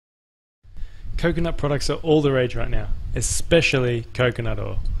Coconut products are all the rage right now, especially coconut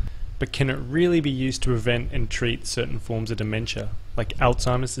oil. But can it really be used to prevent and treat certain forms of dementia, like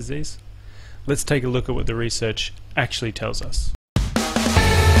Alzheimer's disease? Let's take a look at what the research actually tells us.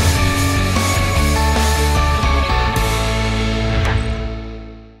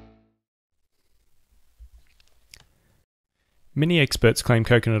 Many experts claim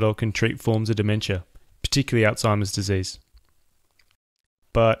coconut oil can treat forms of dementia, particularly Alzheimer's disease.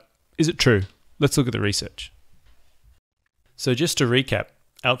 But is it true? Let's look at the research. So just to recap,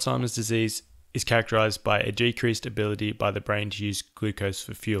 Alzheimer's disease is characterized by a decreased ability by the brain to use glucose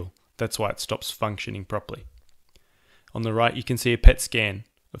for fuel. That's why it stops functioning properly. On the right you can see a PET scan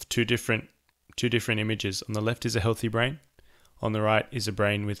of two different images. On the left is a healthy brain. On the right is a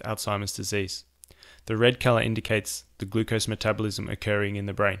brain with Alzheimer's disease. The red color indicates the glucose metabolism occurring in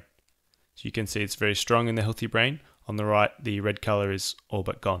the brain. So you can see it's very strong in the healthy brain. On the right, the red color is all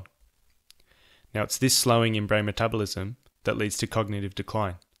but gone. Now it's this slowing in brain metabolism that leads to cognitive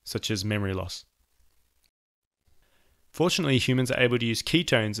decline, such as memory loss. Fortunately, humans are able to use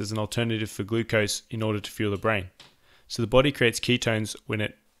ketones as an alternative for glucose in order to fuel the brain. So the body creates ketones when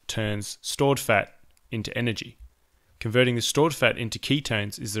it turns stored fat into energy. Converting the stored fat into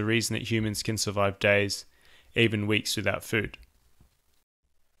ketones is the reason that humans can survive days, even weeks without food.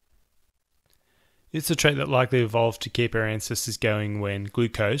 It's a trait that likely evolved to keep our ancestors going when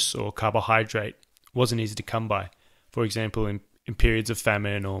glucose or carbohydrate wasn't easy to come by, for example in periods of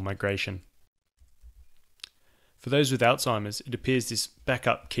famine or migration. For those with Alzheimer's, it appears this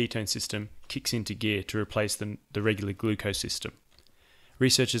backup ketone system kicks into gear to replace the regular glucose system.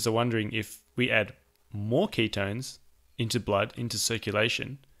 Researchers are wondering if we add more ketones into blood, into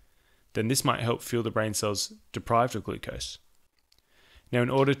circulation, then this might help fuel the brain cells deprived of glucose. Now, in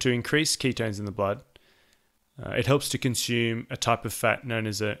order to increase ketones in the blood, it helps to consume a type of fat known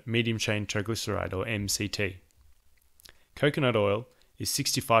as a medium-chain triglyceride, or MCT. Coconut oil is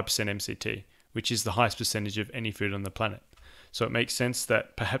 65% MCT, which is the highest percentage of any food on the planet. So it makes sense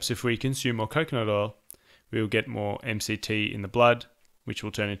that perhaps if we consume more coconut oil, we will get more MCT in the blood, which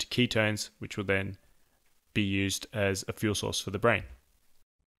will turn into ketones, which will then be used as a fuel source for the brain.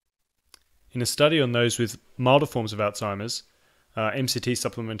 In a study on those with milder forms of Alzheimer's, MCT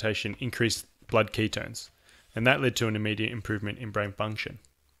supplementation increased blood ketones, and that led to an immediate improvement in brain function.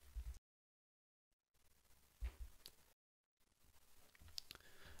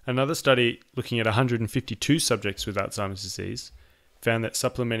 Another study looking at 152 subjects with Alzheimer's disease found that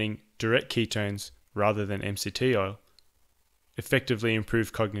supplementing direct ketones rather than MCT oil effectively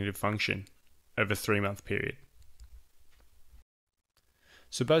improved cognitive function over a 3-month period.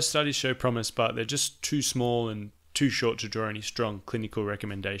 So both studies show promise, but they're just too small and too short to draw any strong clinical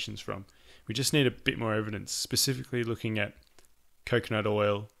recommendations from. We just need a bit more evidence, specifically looking at coconut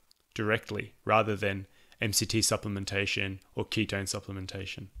oil directly rather than MCT supplementation or ketone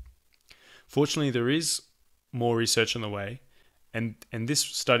supplementation. Fortunately, there is more research on the way, and this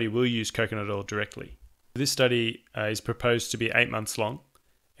study will use coconut oil directly. This study is proposed to be 8 months long,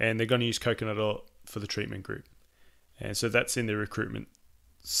 and they're going to use coconut oil for the treatment group. And so that's in the recruitment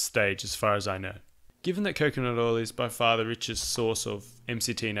stage as far as I know. Given that coconut oil is by far the richest source of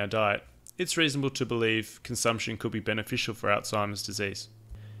MCT in our diet, it's reasonable to believe consumption could be beneficial for Alzheimer's disease.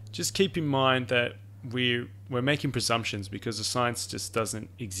 Just keep in mind that we're making presumptions because the science just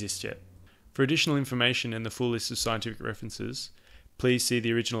doesn't exist yet. For additional information and the full list of scientific references, please see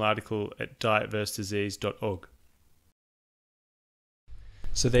the original article at dietversusdisease.org.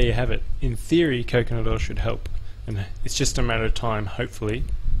 So there you have it. In theory, coconut oil should help, and it's just a matter of time, hopefully,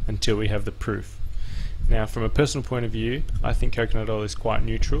 until we have the proof. Now, from a personal point of view, I think coconut oil is quite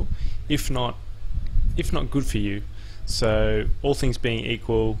neutral, if not good for you. So, all things being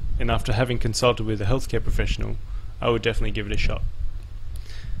equal, and after having consulted with a healthcare professional, I would definitely give it a shot.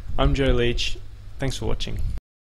 I'm Joe Leech. Thanks for watching.